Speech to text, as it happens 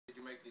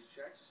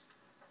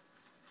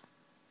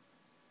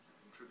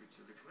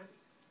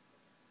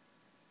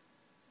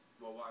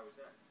Why was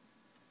that?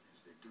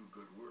 Because they do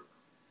good work.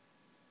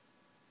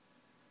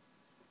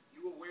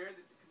 You aware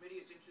that the committee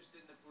is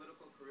interested in the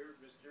political career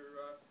of Mr.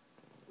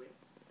 Quinn?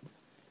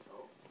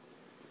 So?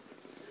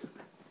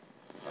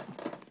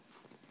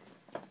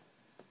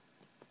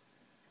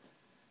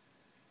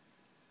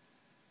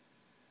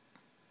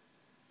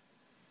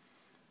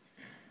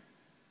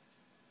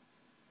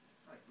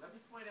 Right, let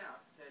me point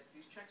out that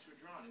these checks were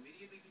drawn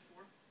immediately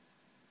before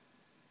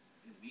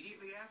and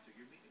immediately after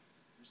your meeting,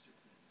 Mr.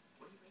 Quinn.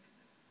 What do you make of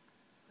that?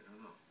 I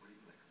don't know. What do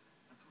you make of it?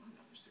 I'm calling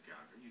out Mr.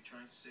 Gallagher. You're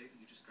trying to say that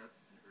you just got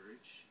an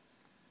urge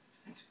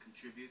to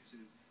contribute to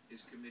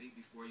his committee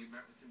before you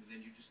met with him, and then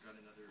you just got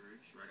another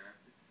urge right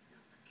after? Yeah,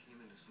 I came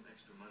into some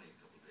extra money a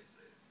couple days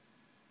later.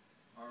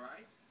 All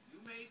right. You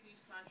made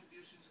these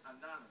contributions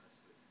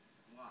anonymously.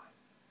 Why?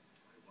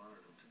 I wanted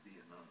them to be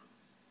anonymous.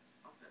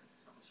 Okay,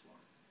 tell us why.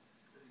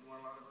 I didn't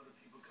want a lot of other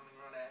people coming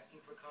around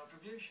asking for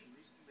contributions. The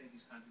reason you made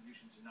these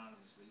contributions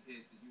anonymously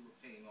is that you were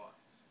paying off.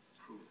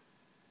 Prove it.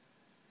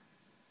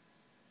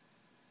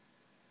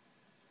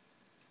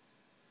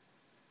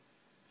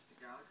 Mr.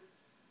 Gallagher,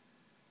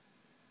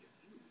 if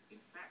you,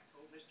 in fact,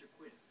 told Mr.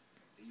 Quinn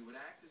that you would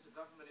act as a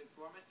government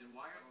informant, then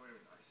why are... Oh, wait a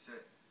minute. I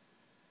said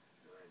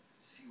that I'd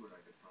see what I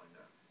could find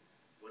out.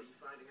 What are you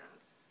finding out?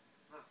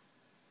 Nothing.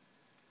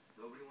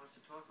 Nobody wants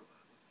to talk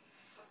about it.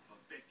 Son of a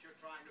bitch, you're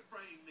trying to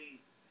frame me.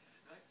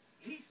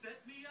 He set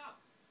me up.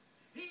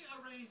 He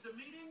arranged the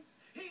meetings.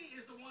 He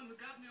is the one who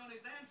got me on his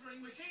answering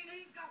machine.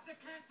 He's got to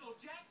cancel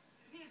checks.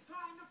 He is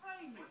trying to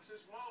frame me. What's his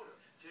motive?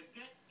 To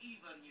get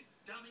even, you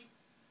dummy.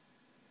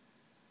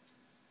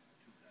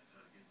 You guys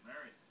ought to get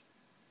married.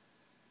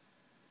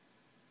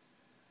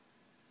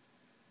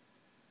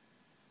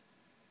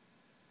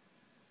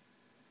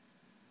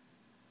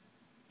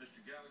 Mr.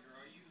 Gallagher,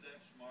 are you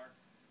that smart?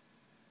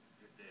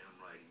 You're damn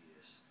right he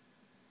is.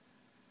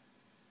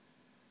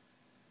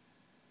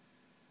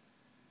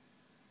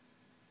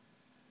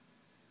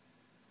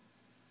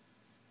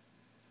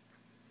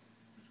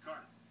 Mr.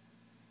 Carter,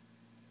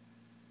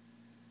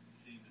 you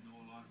seem to know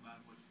a lot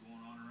about what's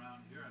going on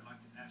around here. I'd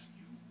like to ask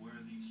you where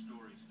these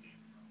stories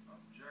came from.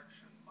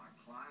 Objection. My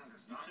client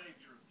is You not...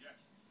 saved your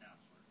objections,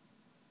 Counselor.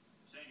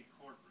 This ain't a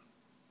courtroom.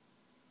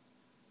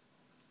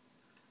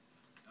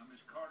 Now,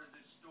 Miss Carter,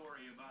 this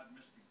story about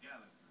Mr.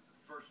 Gallagher, the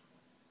first one.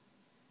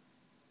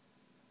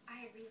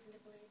 I had reason to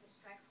believe the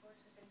strike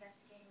force was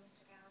investigating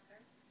Mr.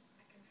 Gallagher.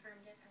 I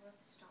confirmed it. I wrote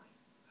the story.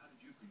 How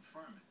did you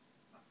confirm it?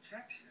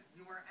 Objection?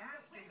 You were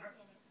asking Wait a her...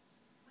 minute.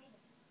 Wait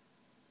a minute.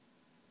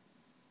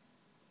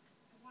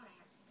 I want to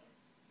answer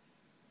this.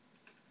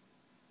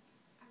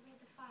 I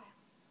read the file.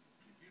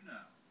 Did you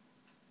now?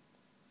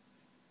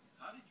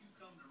 How did you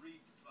come to read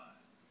the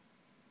file?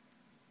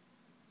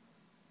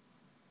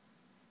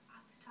 I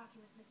was talking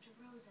with Mr.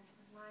 Rosen. It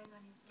was lying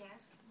on his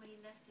desk. When he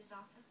left his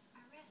office,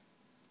 I read it.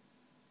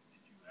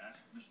 Did you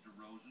ask Mr.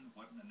 Rosen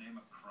what in the name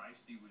of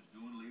Christ he was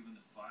doing leaving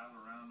the file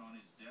around on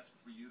his desk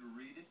for you to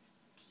read it?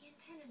 He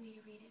intended me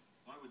to read it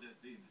Why would that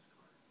be, Miss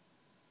Carter?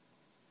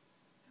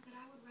 so that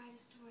I would write a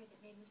story that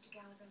made Mr.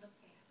 Gallagher look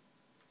bad.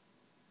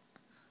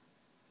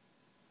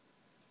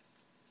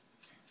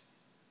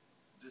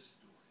 This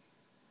story.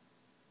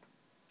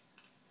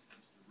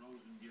 Mr.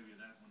 Rosen give you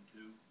that one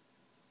too?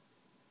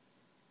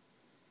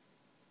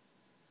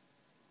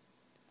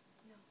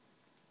 No.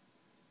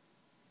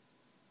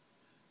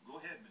 Go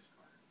ahead, Miss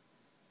Carter.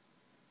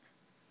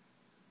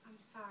 I'm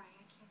sorry.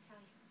 I can't tell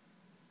you.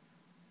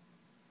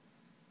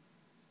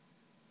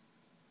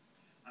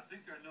 I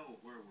think I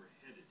know where we're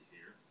headed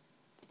here.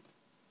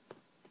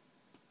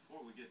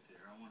 Before we get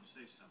there, I want to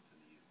say something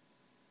to you.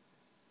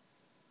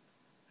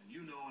 And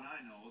you know and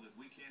I know that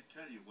we can't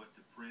tell you what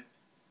to print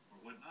or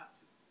what not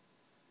to.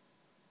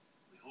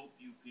 We hope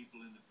you people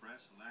in the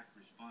press will act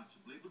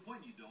responsibly, but when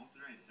you don't,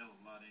 there ain't a hell of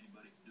a lot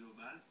anybody can do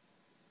about it.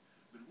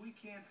 But we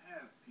can't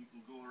have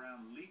people go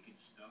around leaking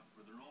stuff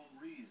for their own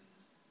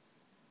reasons.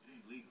 It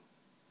ain't legal.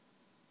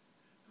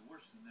 And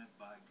worse than that,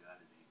 by God,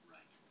 it ain't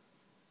right.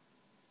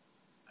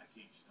 I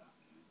can't stop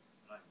you,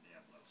 but I can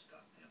damn well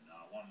stop them.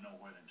 Now, I want to know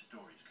where them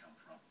stories come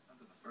from.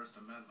 Under the First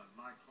Amendment,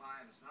 my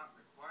client is not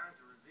required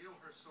to reveal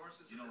her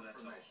sources You know, of that's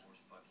all information.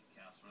 horse bucky,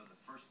 Counselor.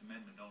 The First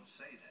Amendment don't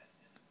say that,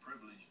 and the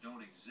privilege don't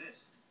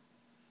exist.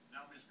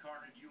 Now, Miss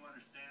Carter, do you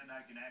understand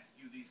I can ask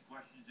you these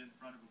questions in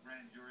front of a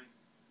grand jury?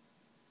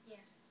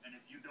 Yes. And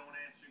if you don't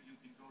answer, you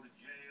can go to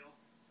jail?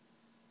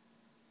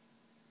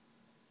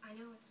 I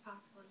know it's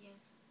possible,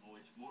 yes. Oh,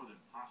 it's more than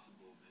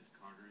possible, Miss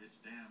Carter. It's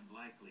damned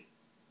likely.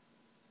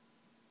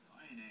 Now,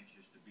 I ain't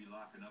anxious to be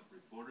locking up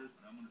reporters,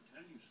 but I'm going to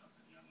tell you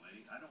something, young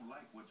lady. I don't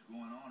like what's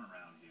going on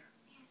around here.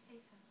 May I say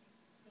something,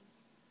 please?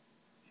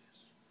 Yes.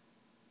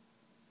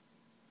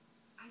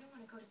 I don't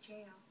want to go to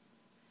jail.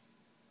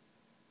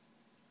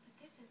 But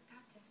this has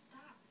got to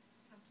stop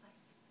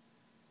someplace.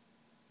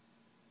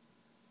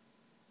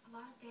 A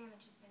lot of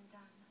damage has been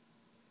done.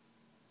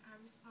 I'm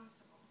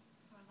responsible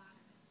for a lot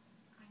of it.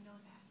 I know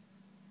that.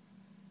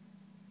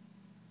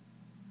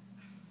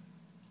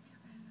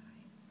 And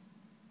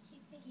I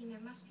keep thinking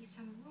there must be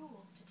some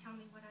rules to tell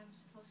me what I'm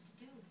supposed to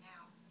do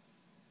now.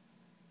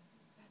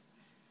 But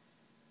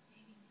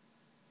maybe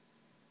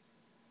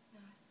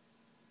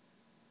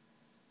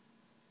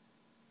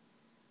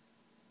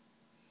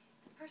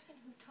person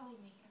who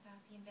told me about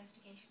the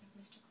investigation of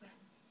Mr.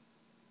 Quinn,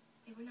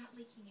 they were not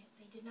leaking it.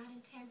 They did not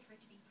intend for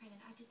it to be printed.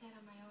 I did that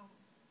on my own.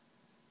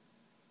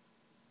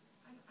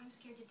 I'm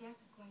scared to death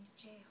of going to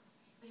jail.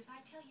 But if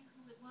I tell you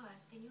who it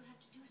was, then you'll have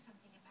to do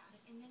something about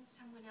it, and then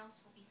someone else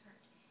will be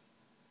hurt.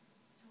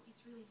 So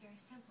it's really very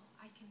simple.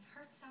 I can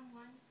hurt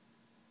someone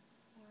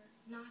or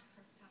not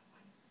hurt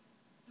someone.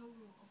 No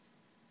rules.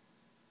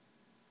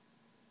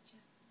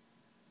 Just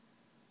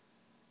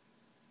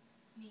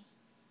me.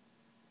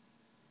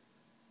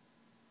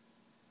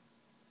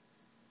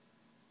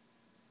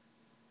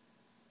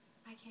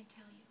 I can't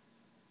tell you.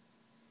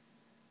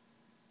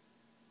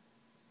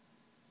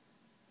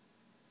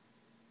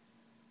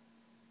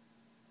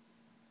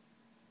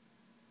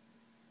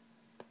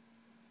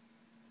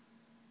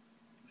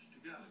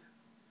 Mr. Gallagher.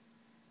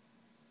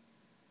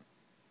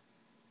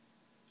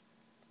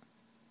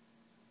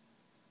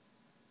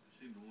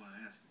 I seem to want to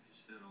ask if you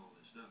set all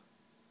this up.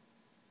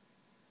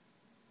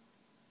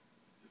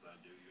 If I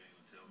do, you ain't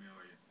gonna tell me,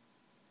 are you?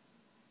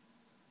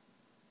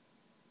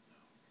 No.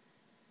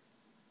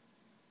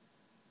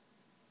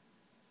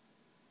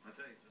 I'll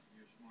tell you something,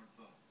 you're a smart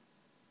fellow.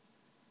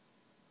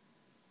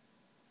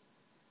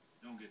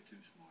 Don't get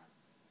too smart.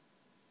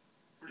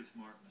 Pretty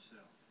smart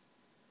myself.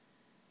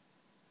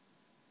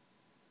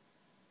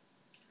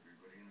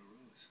 Everybody in the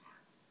room is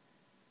smart.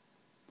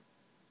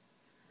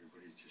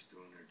 Everybody's just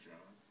doing their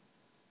job.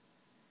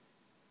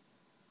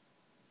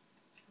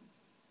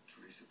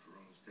 Teresa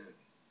Peron's dead.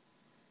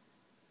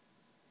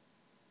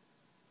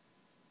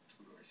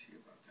 What do I see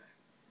about that?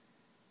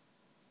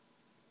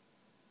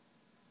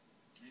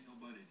 Ain't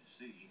nobody to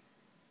see.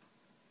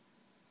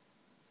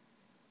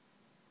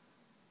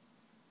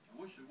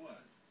 I wish there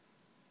was.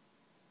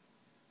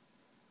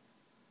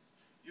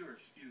 You're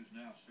excused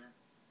now, sir.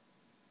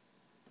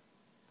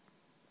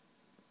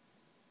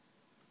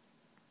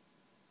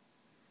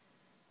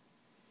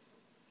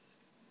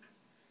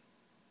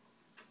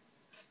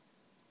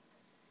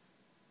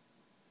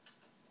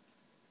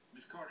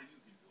 Miss Carter, you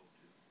can go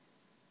too.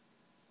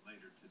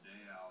 Later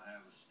today, I'll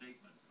have a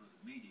statement for the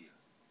media.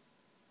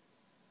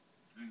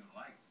 You ain't gonna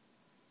like it.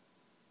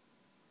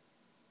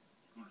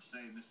 It's gonna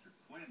say Mr.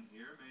 Quinn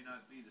here may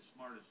not be the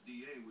smartest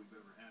DA we've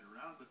ever had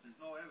around, but there's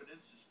no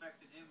evidence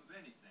suspecting him of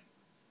anything.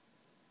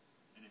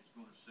 And it's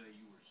gonna say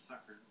you were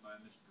suckered by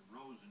Mr.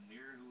 Rosen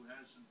here, who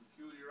has some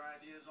peculiar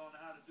ideas on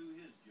how to do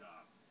his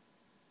job.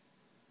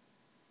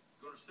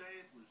 It's gonna say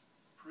it was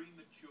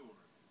premature,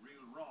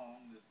 real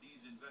wrong that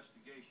these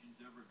investigations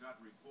ever got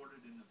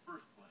reported in the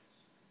first place.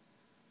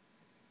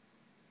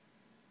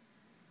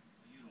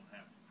 You don't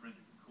have to print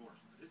it, of course,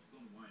 but it's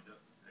going to wind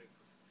up in the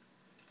paper.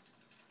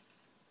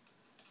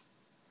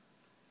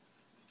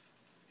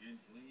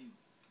 Angeline,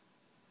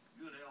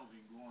 you and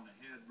Elvie go on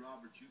ahead.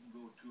 Robert, you can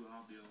go too.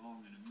 I'll be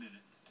along in a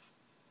minute.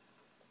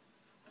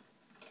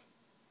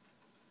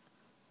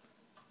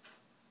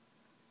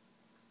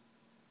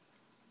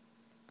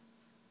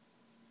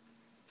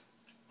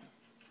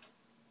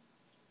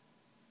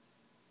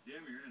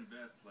 Jimmy, you're in a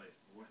bad place,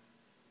 boy.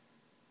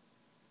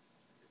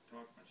 I could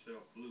talk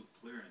myself blue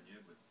clearing you,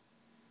 but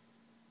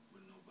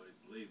wouldn't nobody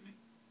believe me.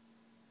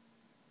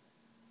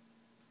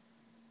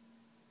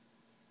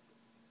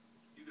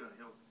 You got a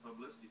hell of a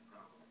publicity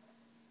problem.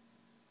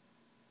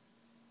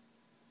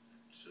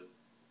 So,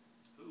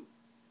 Who?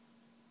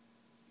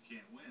 You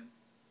can't win.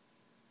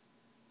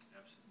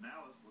 Absent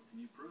malice, what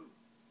can you prove?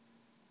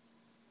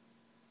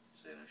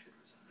 said I should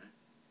resign.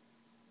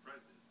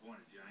 President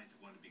appointed you. I ain't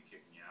the one to be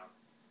kicking you out.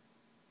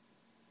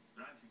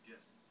 But I'm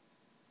suggesting.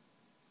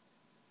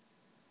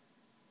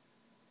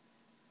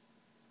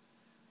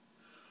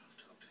 I'll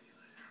talk to you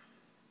later.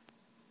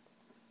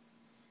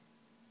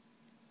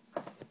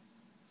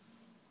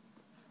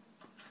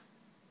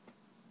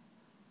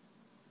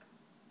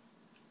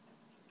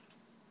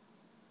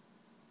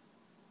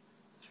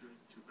 It's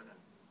really too bad.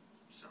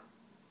 I'm sorry.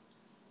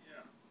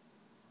 Yeah.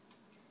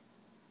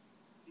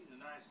 He's a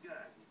nice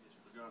guy. He just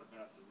forgot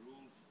about the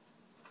rules.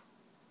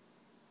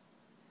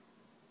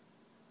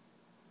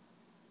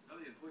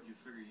 Elliot, what'd you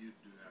figure you'd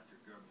do after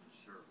government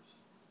service?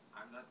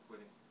 I'm not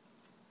quitting.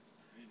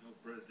 Ain't no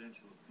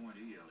presidential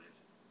appointee, Elliot.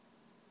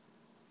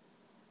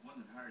 One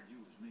that hired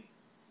you was me.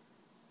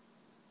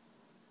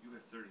 You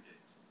have 30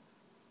 days.